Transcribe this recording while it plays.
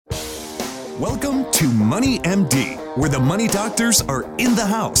Welcome to Money MD, where the money doctors are in the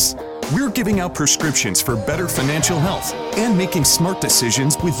house. We're giving out prescriptions for better financial health and making smart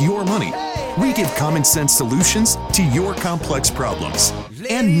decisions with your money. We give common sense solutions to your complex problems.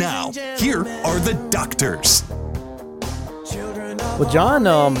 And now, here are the doctors. Well, John,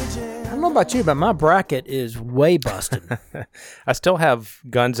 I don't know about you, but my bracket is way busted. I still have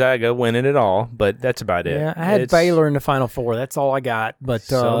Gonzaga winning it all, but that's about it. Yeah, I had Baylor in the Final Four. That's all I got. But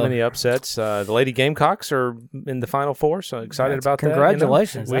so many upsets. The Lady Gamecocks are in the Final Four, so excited about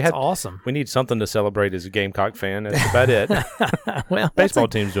congratulations. that. That's awesome. We need something to celebrate as a Gamecock fan. That's about it. Well, baseball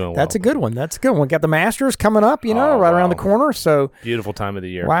team's doing well. That's a good one. We got the Masters coming up, right around the corner. So beautiful time of the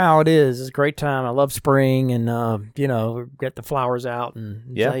year. Wow, it is. It's a great time. I love spring, and get the flowers out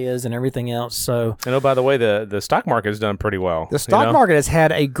and azaleas and everything else. So, and by the way, the stock market has done pretty well. The stock market has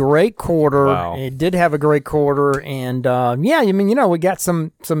had a great quarter. Wow. It did have a great quarter, and we got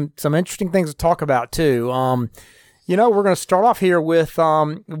some interesting things to talk about too. We're going to start off here with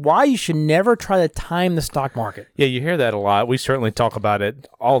why you should never try to time the stock market. Yeah, you hear that a lot. We certainly talk about it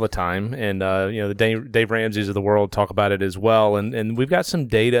all the time, and the Dave Ramsey's of the world talk about it as well. And we've got some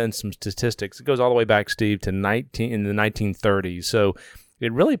data and some statistics. It goes all the way back, Steve, to in the 1930s. So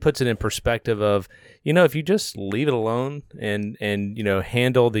it really puts it in perspective of, if you just leave it alone and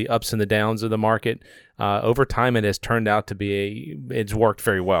handle the ups and the downs of the market, over time it has turned out to be it's worked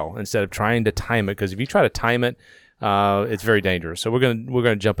very well instead of trying to time it. Because if you try to time it, it's very dangerous. So we're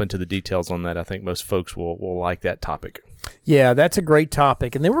gonna jump into the details on that. I think most folks will like that topic. Yeah, that's a great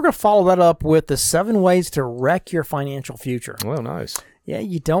topic. And then we're going to follow that up with the 7 ways to wreck your financial future. Well, nice. Yeah,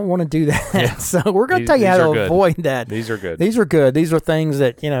 you don't want to do that. Yeah. So we're going to tell you how to avoid that. These are good. These are good. These are things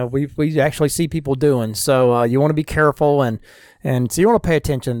that, we actually see people doing. So you want to be careful and so you want to pay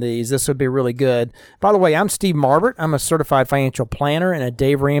attention to these. This would be really good. By the way, I'm Steve Marbert. I'm a certified financial planner and a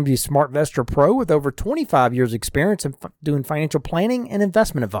Dave Ramsey SmartVestor Pro with over 25 years experience in doing financial planning and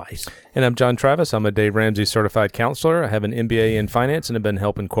investment advice. And I'm John Travis. I'm a Dave Ramsey certified counselor. I have an MBA in finance and have been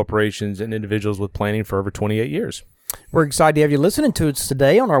helping corporations and individuals with planning for over 28 years. We're excited to have you listening to us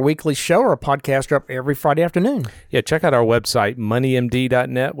today on our weekly show. Our podcasts are up every Friday afternoon. Yeah, check out our website,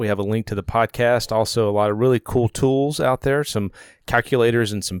 moneymd.net. We have a link to the podcast. Also, a lot of really cool tools out there, some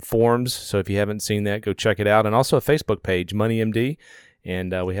calculators and some forms. So if you haven't seen that, go check it out. And also a Facebook page, MoneyMD.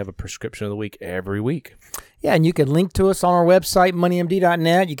 And we have a prescription of the week every week. Yeah, and you can link to us on our website,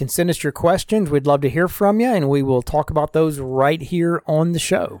 moneymd.net. You can send us your questions. We'd love to hear from you, and we will talk about those right here on the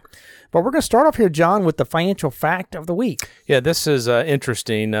show. But we're going to start off here, John, with the financial fact of the week. Yeah, this is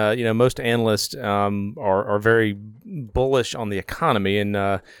interesting. Most analysts are very bullish on the economy. And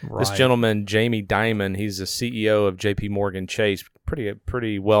This gentleman, Jamie Dimon, he's the CEO of J.P. Morgan Chase,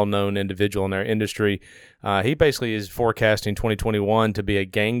 pretty well-known individual in our industry. He basically is forecasting 2021 to be a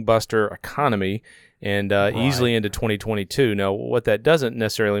gangbuster economy and easily into 2022. Now, what that doesn't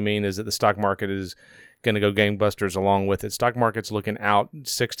necessarily mean is that the stock market is going to go gangbusters along with it. Stock market's looking out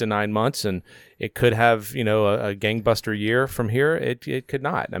 6 to 9 months, and it could have, a gangbuster year from here. It could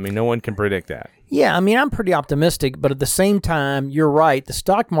not. I mean, no one can predict that. Yeah, I'm pretty optimistic, but at the same time, you're right. The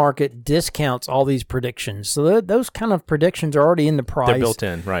stock market discounts all these predictions. So those kind of predictions are already in the price. They're built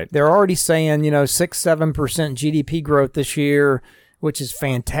in, right. They're already saying, 6-7% GDP growth this year, which is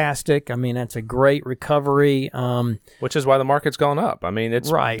fantastic. That's a great recovery. Which is why the market's gone up.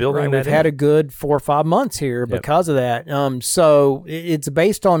 It's building that. We've had a good 4 or 5 months here because of that. So it's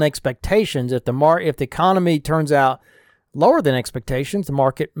based on expectations. If the economy turns out lower than expectations, the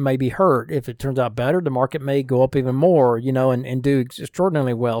market may be hurt. If it turns out better, the market may go up even more, and do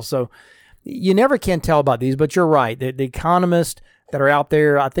extraordinarily well. So you never can tell about these, but you're right. The economists that are out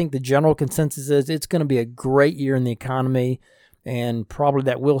there, I think the general consensus is it's going to be a great year in the economy. And probably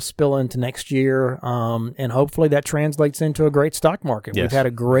that will spill into next year, and hopefully that translates into a great stock market. Yes. We've had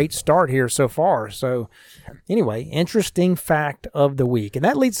a great start here so far. So anyway, interesting fact of the week. And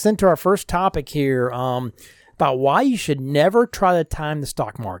that leads us into our first topic here about why you should never try to time the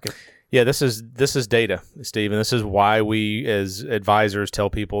stock market. Yeah, this is data, Steve, and this is why we as advisors tell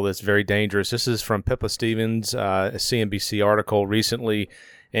people that's very dangerous. This is from Pippa Stevens, a CNBC article recently.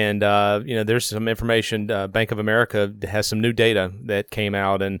 And, there's some information. Bank of America has some new data that came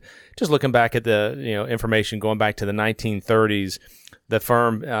out. And just looking back at the, information going back to the 1930s, the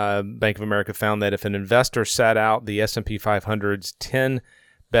firm Bank of America found that if an investor sat out the S&P 500's 10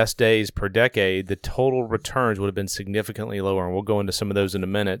 best days per decade, the total returns would have been significantly lower. And we'll go into some of those in a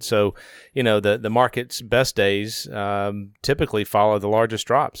minute. So, the market's best days typically follow the largest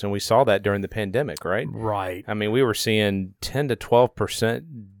drops. And we saw that during the pandemic, right? Right. We were seeing 10 to 12%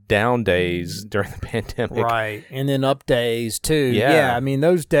 down days during the pandemic. Right. And then up days too. Yeah. I mean,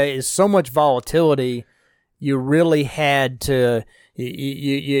 those days, so much volatility, you really had to,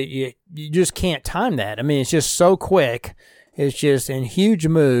 you just can't time that. I mean, it's just so quick. It's just in huge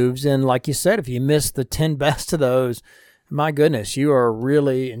moves. And like you said, if you miss the 10 best of those, my goodness, you are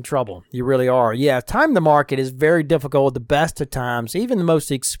really in trouble. You really are. Yeah, time the market is very difficult the best of times. Even the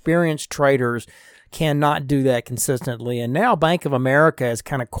most experienced traders cannot do that consistently. And now Bank of America has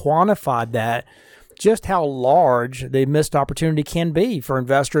kind of quantified that, just how large the missed opportunity can be for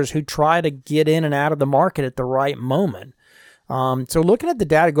investors who try to get in and out of the market at the right moment. So looking at the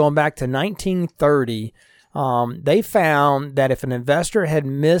data going back to 1930, they found that if an investor had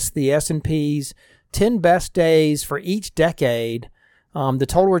missed the S&P's 10 best days for each decade, the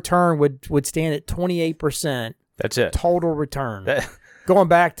total return would stand at 28%. That's it. Total return. Going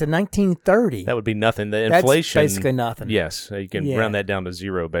back to 1930. That would be nothing. The inflation. That's basically nothing. Yes. You can round that down to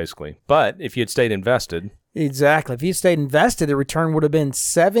zero, basically. But if you had stayed invested. Exactly. If you stayed invested, the return would have been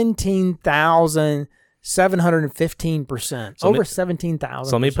 17,715%. Over 17,000%.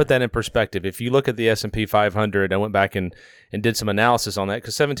 So let me put that in perspective. If you look at the S&P 500, I went back and did some analysis on that,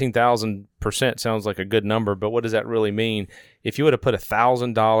 because 17,000% sounds like a good number, but what does that really mean? If you would have put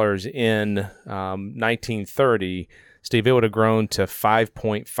 $1,000 in 1930, Steve, it would have grown to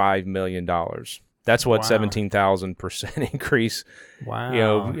 $5.5 million. That's what 17,000% increase,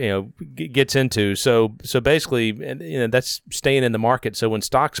 gets into. So basically, that's staying in the market. So when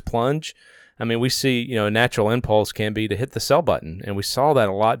stocks plunge, I mean, we see, a natural impulse can be to hit the sell button, and we saw that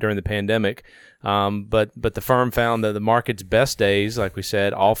a lot during the pandemic. But the firm found that the market's best days, like we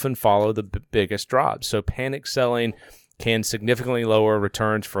said, often follow the biggest drops. So panic selling can significantly lower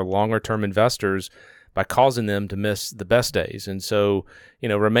returns for longer-term investors by causing them to miss the best days. And so,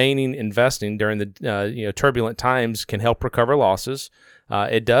 remaining investing during the turbulent times can help recover losses.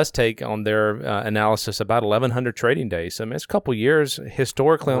 It does take, on their analysis, about 1,100 trading days. I mean, it's a couple years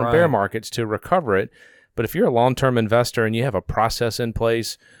historically on bear markets to recover it. But if you're a long-term investor and you have a process in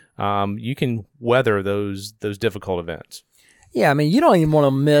place, you can weather those difficult events. Yeah, I mean, you don't even want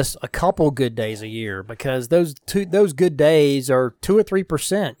to miss a couple good days a year, because those good days are 2 or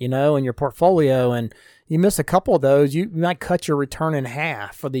 3%, in your portfolio, and you miss a couple of those, you might cut your return in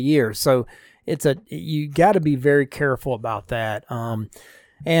half for the year. So you got to be very careful about that. Sometimes,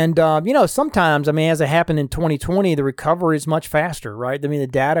 I mean, as it happened in 2020, the recovery is much faster, right? I mean, the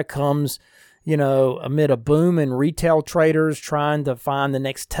data comes, amid a boom in retail traders trying to find the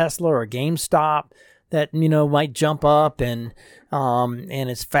next Tesla or GameStop that, might jump up, and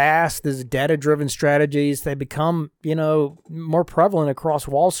it's fast. There's data-driven strategies. They become, more prevalent across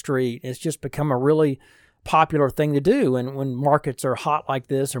Wall Street. It's just become a really popular thing to do. And when markets are hot like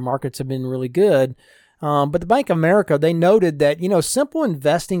this, or markets have been really good. But the Bank of America, they noted that, simple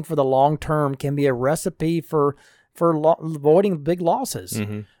investing for the long term can be a recipe for avoiding big losses.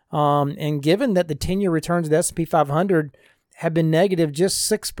 Mm-hmm. And given that the 10-year returns of the S&P 500 have been negative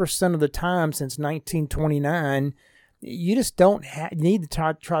just 6% of the time since 1929, you just don't need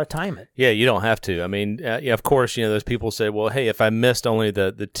to try to time it. Yeah, you don't have to. I mean, of course, those people say, well, hey, if I missed only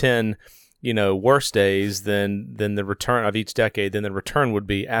the 10, worst days, then the return of each decade, then the return would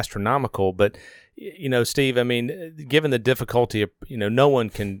be astronomical. But, Steve, I mean, given the difficulty of, no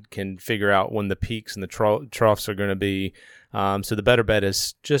one can figure out when the peaks and the troughs are going to be. So the better bet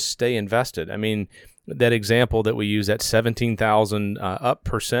is just stay invested. I mean, that example that we use, at 17,000 up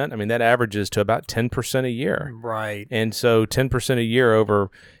percent, I mean, that averages to about 10% a year. Right. And so 10% a year over,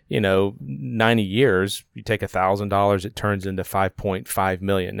 90 years, you take $1,000, it turns into $5.5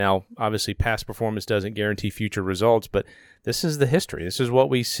 million. Now, obviously, past performance doesn't guarantee future results, but this is the history. This is what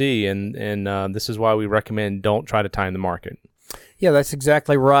we see, and this is why we recommend don't try to time the market. Yeah, that's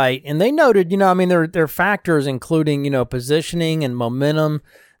exactly right. And they noted, there are factors including, positioning and momentum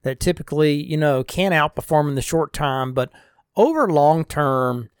that typically, can outperform in the short time, but over long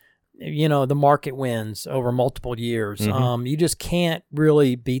term, the market wins over multiple years. Mm-hmm. You just can't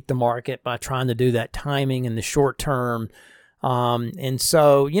really beat the market by trying to do that timing in the short term. And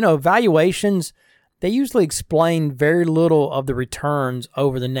so, valuations, they usually explain very little of the returns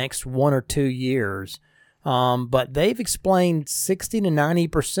over the next 1 or 2 years. But they've explained 60 to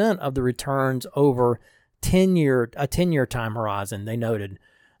 90% of the returns over a 10-year time horizon, they noted.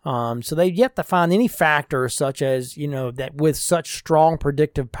 So they've yet to find any factor such as, that with such strong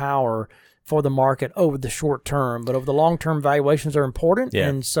predictive power for the market over the short term. But over the long term, valuations are important. Yeah.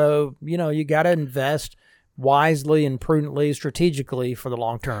 And so, you got to invest wisely and prudently, strategically for the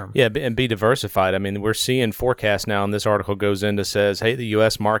long term. Yeah, and be diversified. I mean, we're seeing forecasts now, and this article goes into says, hey, the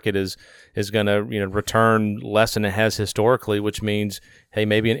U.S. market is going to return less than it has historically, which means, hey,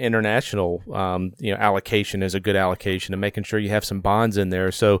 maybe an international allocation is a good allocation, and making sure you have some bonds in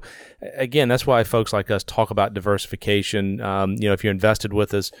there. So, again, that's why folks like us talk about diversification. If you're invested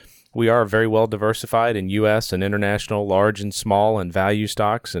with us, we are very well diversified in U.S. and international, large and small, and value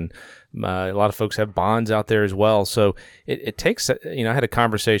stocks, and a lot of folks have bonds out there as well. So it takes, I had a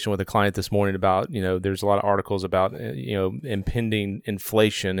conversation with a client this morning about, there's a lot of articles about, impending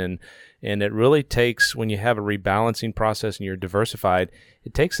inflation, and it really takes, when you have a rebalancing process and you're diversified,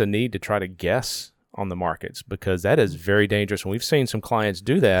 it takes a need to try to guess on the markets, because that is very dangerous. And we've seen some clients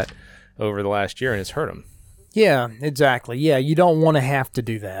do that over the last year, and it's hurt them. Yeah, exactly. Yeah, you don't want to have to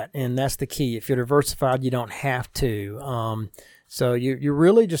do that, and that's the key. If you're diversified, you don't have to. So you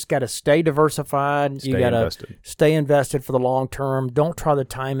really just got to stay diversified. You got to stay invested for the long term. Don't try to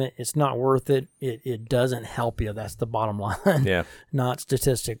time it. It's not worth it. It doesn't help you. That's the bottom line. Yeah. Not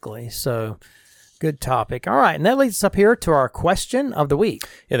statistically. So good topic. All right, and that leads us up here to our question of the week.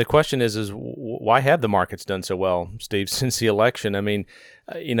 Yeah, the question is why have the markets done so well, Steve, since the election? I mean,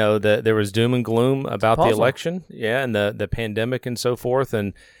 there was doom and gloom about the election, and the pandemic and so forth,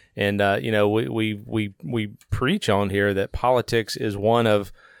 and we preach on here that politics is one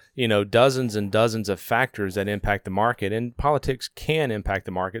of dozens and dozens of factors that impact the market, and politics can impact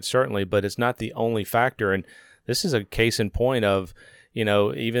the market certainly, but it's not the only factor. And this is a case in point of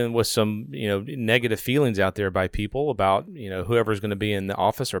even with some negative feelings out there by people about whoever's going to be in the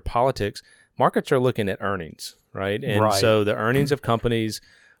office or politics, markets are looking at earnings, right? And so the earnings of companies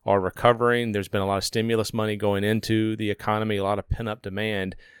are recovering. There's been a lot of stimulus money going into the economy, a lot of pent-up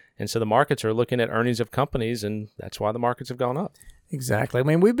demand. And so the markets are looking at earnings of companies, and that's why the markets have gone up. Exactly. I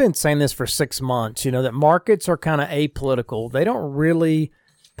mean, we've been saying this for 6 months, that markets are kind of apolitical. They don't really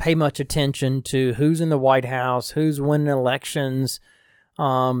pay much attention to who's in the White House, who's winning elections.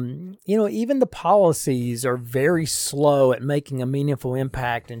 Even the policies are very slow at making a meaningful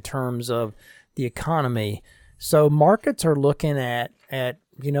impact in terms of the economy. So markets are looking at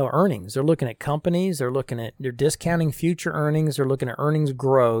earnings. They're looking at companies. They're discounting future earnings. They're looking at earnings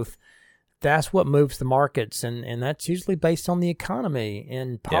growth. That's what moves the markets, and that's usually based on the economy.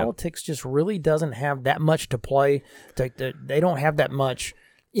 And politics just really doesn't have that much to play. They don't have that much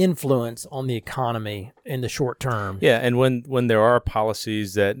influence on the economy in the short term. Yeah, and when there are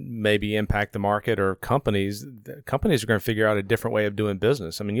policies that maybe impact the market or companies are going to figure out a different way of doing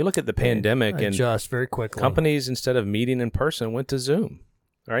business. I mean, you look at the pandemic and adjust very quickly. Companies, instead of meeting in person, went to Zoom.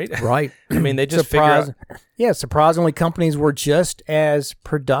 Right. I mean, they just figure out. Yeah, surprisingly, companies were just as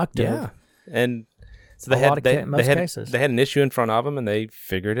productive. Yeah, and so they had an issue in front of them, and they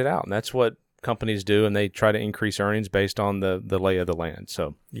figured it out, and that's what companies do, and they try to increase earnings based on the lay of the land.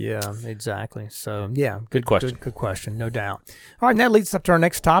 So yeah, exactly. So yeah, good question. Good question, no doubt. All right, and that leads us up to our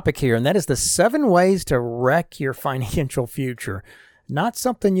next topic here, and that is the 7 ways to wreck your financial future. Not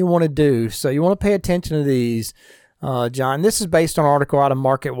something you want to do, so you want to pay attention to these. John, this is based on an article out of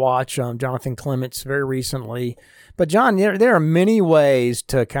Market Watch, Jonathan Clements, very recently. But John, there are many ways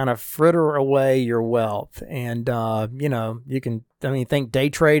to kind of fritter away your wealth, and you can, think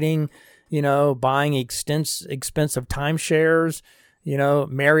day trading, buying expensive timeshares,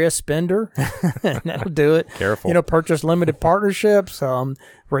 marry a spender, that'll do it. Careful. Purchase limited partnerships,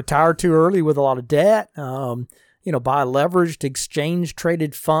 retire too early with a lot of debt. Buy leveraged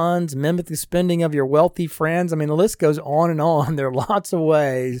exchange-traded funds, mimic the spending of your wealthy friends. I mean, the list goes on and on. There are lots of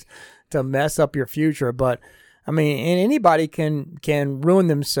ways to mess up your future. But, and anybody can ruin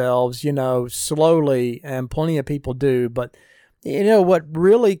themselves, slowly, and plenty of people do. But, what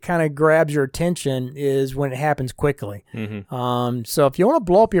really kind of grabs your attention is when it happens quickly. Mm-hmm. So if you want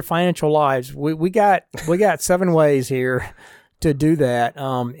to blow up your financial lives, we got 7 ways here to do that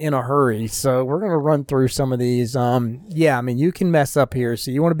in a hurry. So we're going to run through some of these. You can mess up here,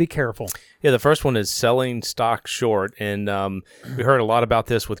 so you want to be careful. Yeah, the first one is selling stock short. And we heard a lot about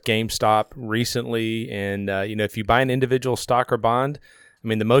this with GameStop recently. And, if you buy an individual stock or bond,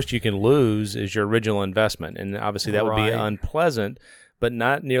 the most you can lose is your original investment. And obviously that would be unpleasant, but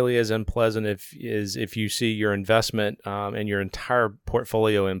not nearly as unpleasant if you see your investment and your entire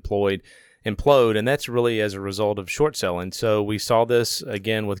portfolio implode, and that's really as a result of short selling. So we saw this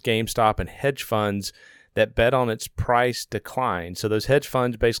again with GameStop and hedge funds that bet on its price decline. So those hedge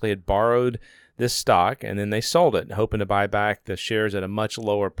funds basically had borrowed this stock, and then they sold it, hoping to buy back the shares at a much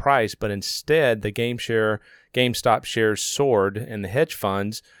lower price. But instead, the GameStop shares soared, and the hedge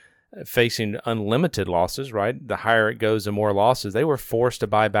funds, facing unlimited losses, right? The higher it goes, the more losses. They were forced to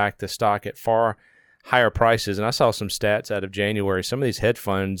buy back the stock at far higher prices. And I saw some stats out of January. Some of these hedge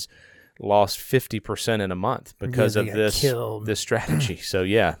funds lost 50% in a month because of this strategy. So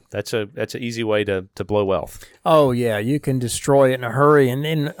yeah, that's an easy way to blow wealth. Oh yeah, you can destroy it in a hurry.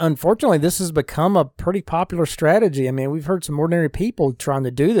 And unfortunately, this has become a pretty popular strategy. I mean, we've heard some ordinary people trying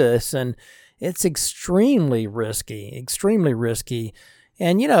to do this, and it's extremely risky.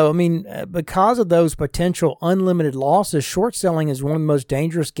 And, I mean, because of those potential unlimited losses, short selling is one of the most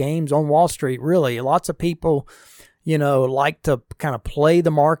dangerous games on Wall Street, really. Lots of people, like to kind of play the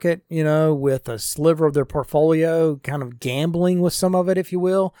market, with a sliver of their portfolio, kind of gambling with some of it, if you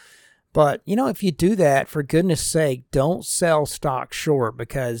will. But, if you do that, for goodness sake, don't sell stock short,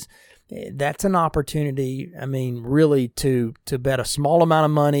 because that's an opportunity, I mean, really to bet a small amount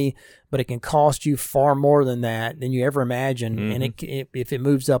of money, but it can cost you far more than you ever imagined, and if it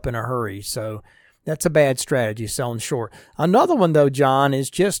moves up in a hurry. So that's a bad strategy, selling short. Another one, though, John, is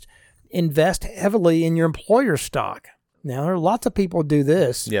just invest heavily in your employer stock. Now, there are lots of people do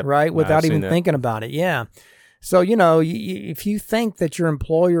this, right, without even thinking about it. Yeah. So, if you think that your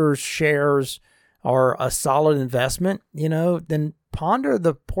employer's shares are a solid investment, then ponder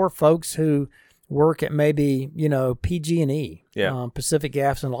the poor folks who work at maybe, PG&E, Pacific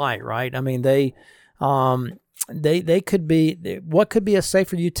Gas and Light, right? I mean, they could be, what could be a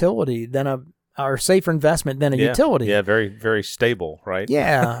safer utility or safer investment than a utility? Yeah, very, very stable, right?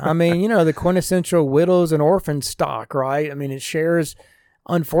 Yeah. I mean, the quintessential widows and orphans stock, right? I mean, its shares,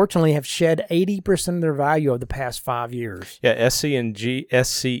 unfortunately, have shed 80% of their value over the past 5 years. Yeah,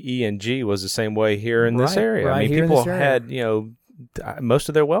 SCE&G was the same way here in this area. Right, I mean, people had, most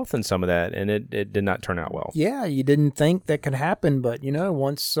of their wealth in some of that, and it did not turn out well. Yeah, you didn't think that could happen, but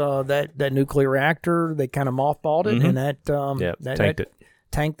once that nuclear reactor, they kind of mothballed it, and that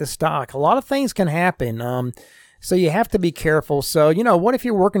tanked the stock. A lot of things can happen. So you have to be careful. So, what if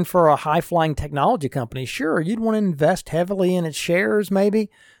you're working for a high-flying technology company? Sure, you'd want to invest heavily in its shares,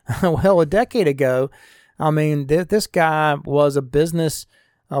 maybe. Well, a decade ago, I mean, this guy was at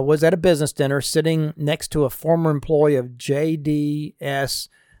a business dinner sitting next to a former employee of JDS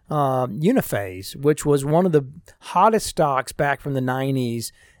Uniphase, which was one of the hottest stocks back from the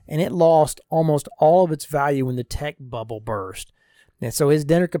 90s, and it lost almost all of its value when the tech bubble burst. And so his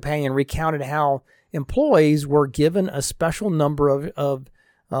dinner companion recounted how employees were given a special number of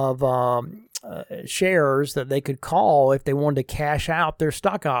shares that they could call if they wanted to cash out their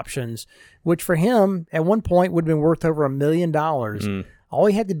stock options, which for him at one point would have been worth over $1 million. All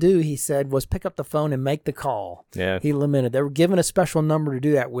he had to do, he said, was pick up the phone and make the call. Yeah. He limited. They were given a special number to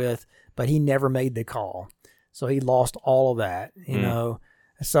do that with, but he never made the call. So he lost all of that, you know.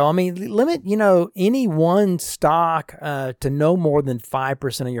 So, I mean, limit, any one stock to no more than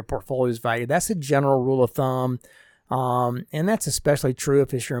 5% of your portfolio's value. That's a general rule of thumb. And that's especially true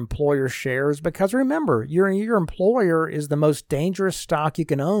if it's your employer's shares, because remember, your employer is the most dangerous stock you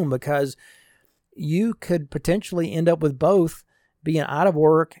can own, because you could potentially end up with both being out of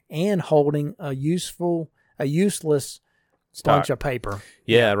work and holding a useless bunch of paper.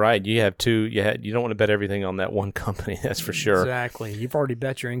 Yeah, right. You have two. You don't want to bet everything on that one company. That's for sure. Exactly. You've already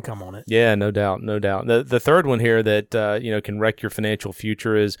bet your income on it. Yeah, no doubt. The third one here that can wreck your financial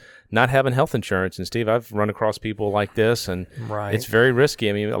future is not having health insurance. And Steve, I've run across people like this, and it's very risky.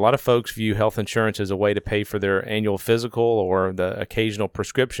 I mean, a lot of folks view health insurance as a way to pay for their annual physical or the occasional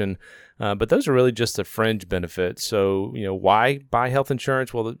prescription. But those are really just the fringe benefits. So, why buy health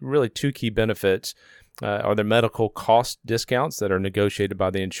insurance? Well, really two key benefits are the medical cost discounts that are negotiated by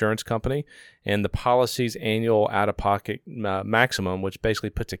the insurance company, and the policy's annual out-of-pocket maximum, which basically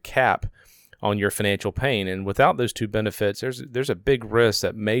puts a cap on your financial pain. And without those two benefits, there's a big risk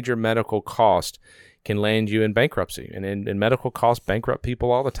that major medical cost can land you in bankruptcy. And medical costs bankrupt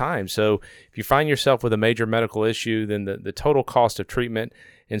people all the time. So if you find yourself with a major medical issue, then the total cost of treatment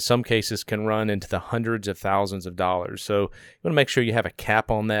in some cases can run into the hundreds of thousands of dollars. So you want to make sure you have a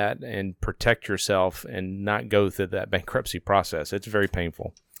cap on that and protect yourself and not go through that bankruptcy process. It's very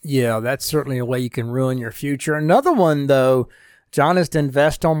painful. Yeah, that's certainly a way you can ruin your future. Another one, though, John, is to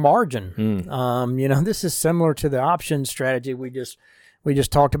invest on margin. This is similar to the option strategy we just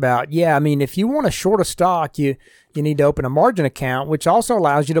talked about. Yeah, I mean, if you want to short a stock, you need to open a margin account, which also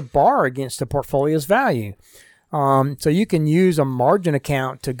allows you to borrow against the portfolio's value. So you can use a margin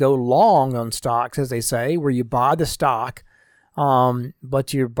account to go long on stocks, as they say, where you buy the stock,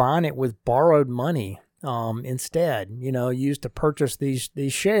 but you're buying it with borrowed money instead, used to purchase these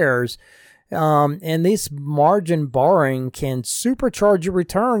shares. And this margin borrowing can supercharge your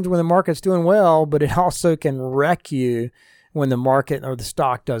returns when the market's doing well, but it also can wreck you when the market or the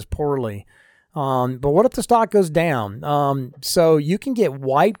stock does poorly. But what if the stock goes down? So you can get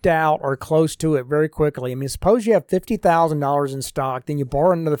wiped out or close to it very quickly. I mean, suppose you have $50,000 in stock, then you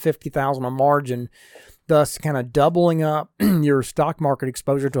borrow another $50,000 on margin, thus kind of doubling up your stock market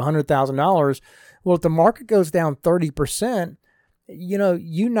exposure to $100,000. Well, if the market goes down 30%,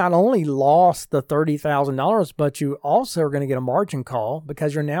 you not only lost the $30,000, but you also are going to get a margin call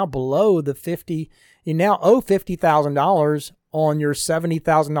because you're now below the 50. You now owe $50,000 on your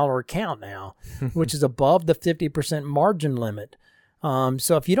 $70,000 account now, which is above the 50% margin limit.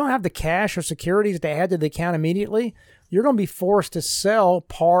 So if you don't have the cash or securities to add to the account immediately, you're going to be forced to sell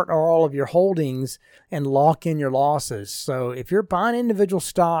part or all of your holdings and lock in your losses. So if you're buying individual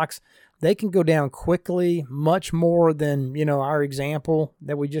stocks, they can go down quickly, much more than, our example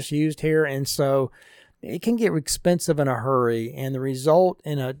that we just used here. And so it can get expensive in a hurry, and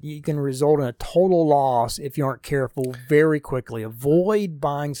you can result in a total loss if you aren't careful very quickly. Avoid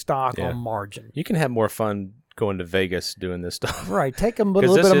buying stock on margin. You can have more fun going to Vegas doing this stuff. Right. Take a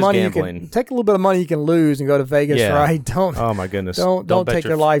little bit of money. Take a little bit of money you can lose and go to Vegas. Yeah. Right. Don't. Oh my goodness. Don't take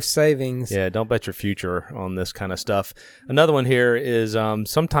your life savings. Yeah. Don't bet your future on this kind of stuff. Another one here is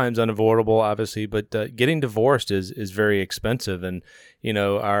sometimes unavoidable, obviously, but getting divorced is very expensive, and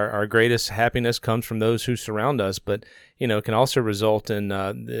our greatest happiness comes from those who surround us, but it can also result in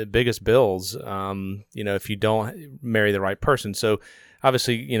the biggest bills. If you don't marry the right person. So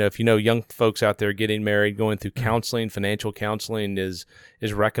obviously, if young folks out there getting married, going through counseling, financial counseling is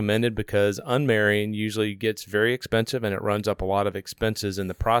recommended, because unmarrying usually gets very expensive and it runs up a lot of expenses in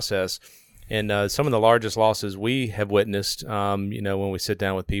the process. And some of the largest losses we have witnessed, when we sit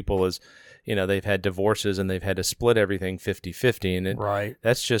down with people is, they've had divorces and they've had to split everything 50-50. And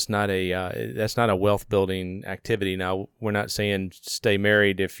that's just not a wealth building activity. Now, we're not saying stay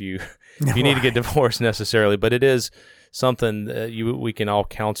married if you need to get divorced necessarily, but it is something we can all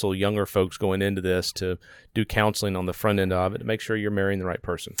counsel younger folks going into this to do counseling on the front end of it to make sure you're marrying the right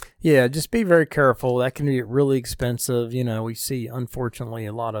person. Yeah, just be very careful. That can get really expensive. We see, unfortunately,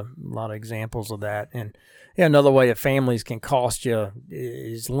 a lot of examples of that. And another way that families can cost you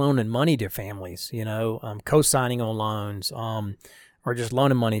is loaning money to families. Co-signing on loans, or just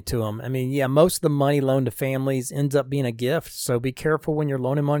loaning money to them. I mean, most of the money loaned to families ends up being a gift. So be careful when you're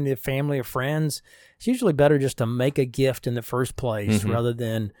loaning money to family or friends. It's usually better just to make a gift in the first place rather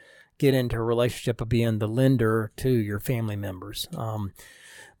than get into a relationship of being the lender to your family members.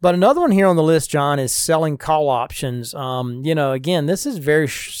 But another one here on the list, John, is selling call options. Again, this is very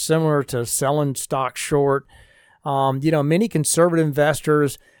similar to selling stock short. Many conservative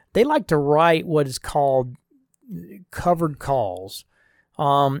investors, they like to write what is called covered calls.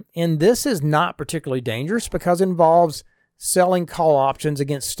 And this is not particularly dangerous because it involves selling call options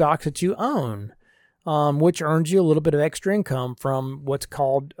against stocks that you own, which earns you a little bit of extra income from what's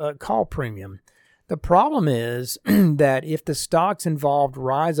called a call premium. The problem is that if the stocks involved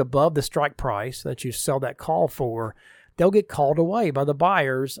rise above the strike price that you sell that call for, they'll get called away by the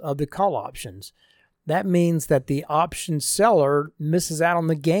buyers of the call options. That means that the option seller misses out on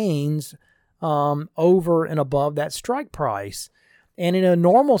the gains over and above that strike price. And in a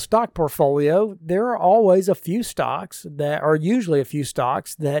normal stock portfolio, there are always usually a few stocks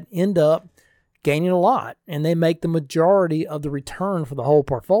that end up gaining a lot, and they make the majority of the return for the whole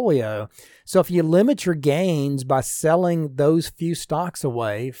portfolio. So if you limit your gains by selling those few stocks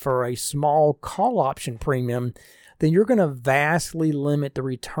away for a small call option premium, then you're going to vastly limit the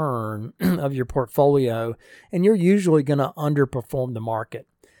return of your portfolio, and you're usually going to underperform the market.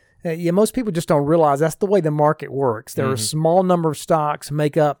 Most people just don't realize that's the way the market works. There are a small number of stocks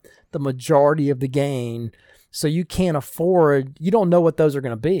make up the majority of the gain, so you can't afford, you don't know what those are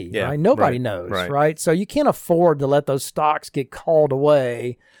going to be. Right? Nobody knows, right? So you can't afford to let those stocks get called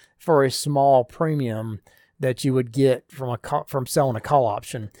away for a small premium that you would get from selling a call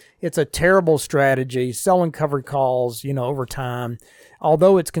option. It's a terrible strategy. Selling covered calls, over time,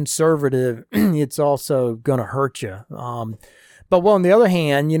 although it's conservative, it's also going to hurt you. But on the other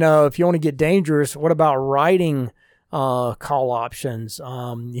hand, if you want to get dangerous, what about writing call options?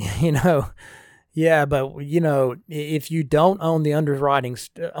 But if you don't own the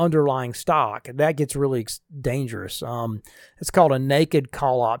underlying stock, that gets really dangerous. It's called a naked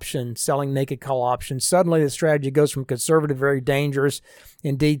call option, selling naked call options. Suddenly the strategy goes from conservative, very dangerous.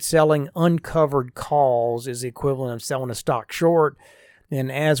 Indeed, selling uncovered calls is the equivalent of selling a stock short. And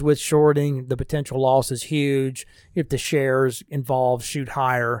as with shorting, the potential loss is huge if the shares involved shoot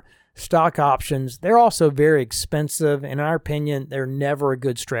higher. Stock options, they're also very expensive. In our opinion, they're never a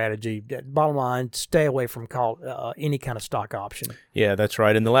good strategy. Bottom line, stay away from any kind of stock option. Yeah, that's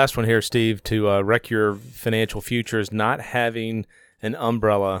right. And the last one here, Steve, to wreck your financial future is not having an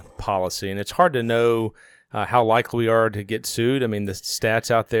umbrella policy. And it's hard to know how likely we are to get sued. I mean, the stats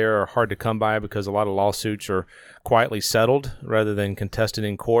out there are hard to come by because a lot of lawsuits are quietly settled rather than contested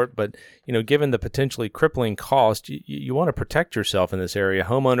in court. But, given the potentially crippling cost, you want to protect yourself in this area.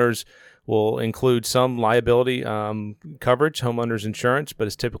 Homeowners will include some liability coverage, homeowners insurance, but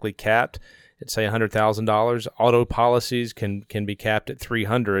it's typically capped at, say, $100,000. Auto policies can be capped at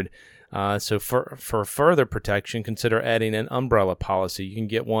 $300,000. So for further protection, consider adding an umbrella policy. You can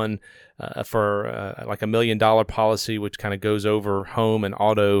get one for like $1 million policy, which kind of goes over home and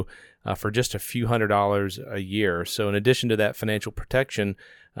auto for just a few $100s a year. So in addition to that financial protection,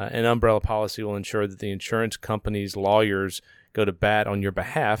 an umbrella policy will ensure that the insurance company's lawyers go to bat on your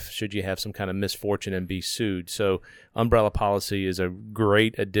behalf should you have some kind of misfortune and be sued. So umbrella policy is a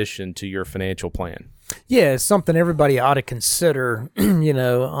great addition to your financial plan. Yeah, it's something everybody ought to consider.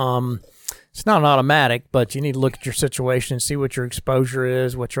 It's not an automatic, but you need to look at your situation and see what your exposure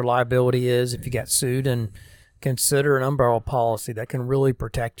is, what your liability is if you got sued, and consider an umbrella policy that can really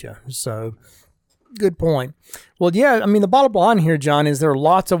protect you. So, good point. Well, yeah, I mean, the bottom line here, John, is there are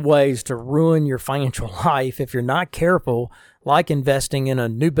lots of ways to ruin your financial life if you're not careful, like investing in a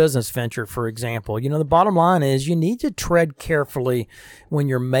new business venture, for example. The bottom line is you need to tread carefully when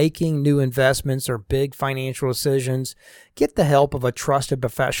you're making new investments or big financial decisions. Get the help of a trusted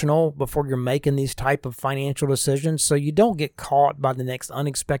professional before you're making these type of financial decisions so you don't get caught by the next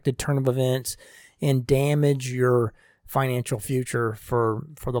unexpected turn of events and damage your financial future for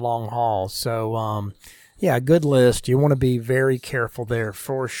the long haul. So, yeah, good list. You want to be very careful there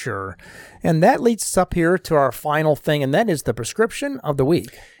for sure. And that leads us up here to our final thing, and that is the prescription of the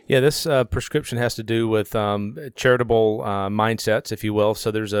week. Yeah, this prescription has to do with charitable mindsets, if you will.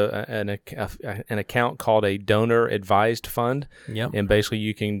 So there's an account called a donor advised fund. Yep. And basically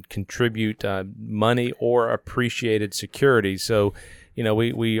you can contribute money or appreciated securities. So,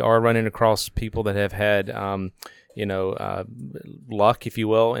 we are running across people that have had luck, if you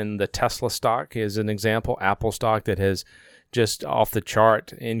will, in the Tesla stock is an example, Apple stock that has just off the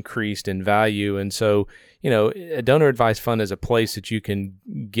chart increased in value. And so, a donor advised fund is a place that you can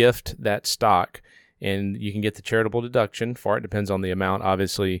gift that stock and you can get the charitable deduction for it. Depends on the amount,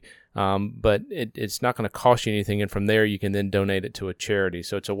 obviously. But it's not going to cost you anything. And from there, you can then donate it to a charity.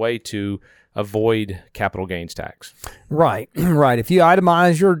 So it's a way to avoid capital gains tax. Right, right. If you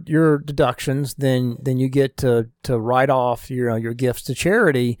itemize your deductions, then you get to write off your gifts to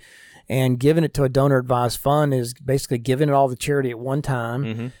charity, and giving it to a donor advised fund is basically giving it all to charity at one time.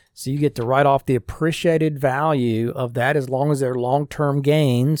 Mm-hmm. So you get to write off the appreciated value of that as long as they're long-term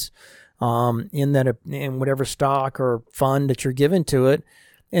gains in whatever stock or fund that you're giving to it.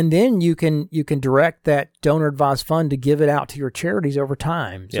 And then you can direct that donor advised fund to give it out to your charities over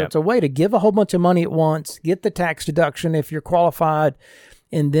time. So It's a way to give a whole bunch of money at once, get the tax deduction if you're qualified,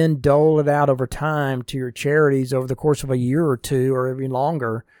 and then dole it out over time to your charities over the course of a year or two or even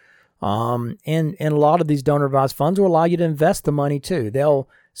longer. And a lot of these donor advised funds will allow you to invest the money too. They'll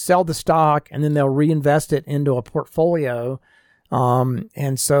sell the stock and then they'll reinvest it into a portfolio.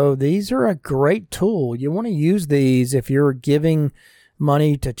 And so these are a great tool. You want to use these if you're giving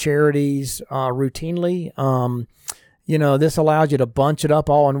money to charities routinely. This allows you to bunch it up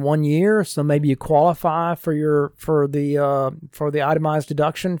all in 1 year. So maybe you qualify for the itemized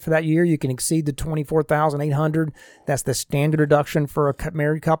deduction for that year. You can exceed the $24,800. That's the standard deduction for a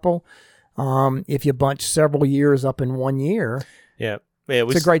married couple. If you bunch several years up in 1 year,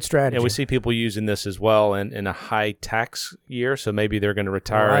 it's a great strategy. Yeah, we see people using this as well in a high tax year. So maybe they're going to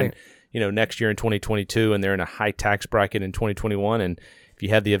retire next year in 2022, and they're in a high tax bracket in 2021. And if you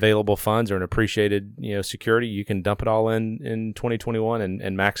have the available funds or an appreciated, security, you can dump it all in 2021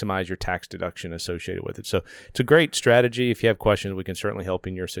 and maximize your tax deduction associated with it. So it's a great strategy. If you have questions, we can certainly help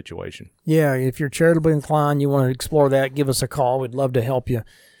in your situation. Yeah, if you're charitably inclined, you want to explore that, give us a call. We'd love to help you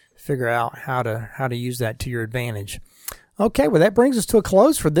figure out how to use that to your advantage. Okay, well, that brings us to a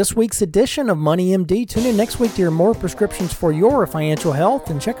close for this week's edition of Money MD. Tune in next week to hear more prescriptions for your financial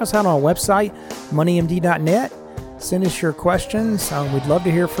health, and check us out on our website, moneymd.net. Send us your questions. We'd love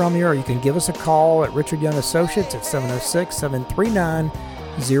to hear from you, or you can give us a call at Richard Young Associates at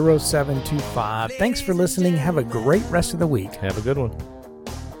 706-739-0725. Thanks for listening. Have a great rest of the week. Have a good one.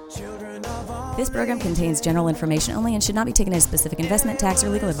 This program contains general information only and should not be taken as specific investment, tax, or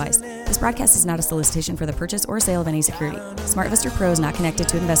legal advice. This broadcast is not a solicitation for the purchase or sale of any security. SmartVestor Pro is not connected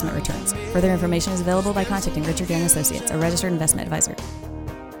to investment returns. Further information is available by contacting Richard Young Associates, a registered investment advisor.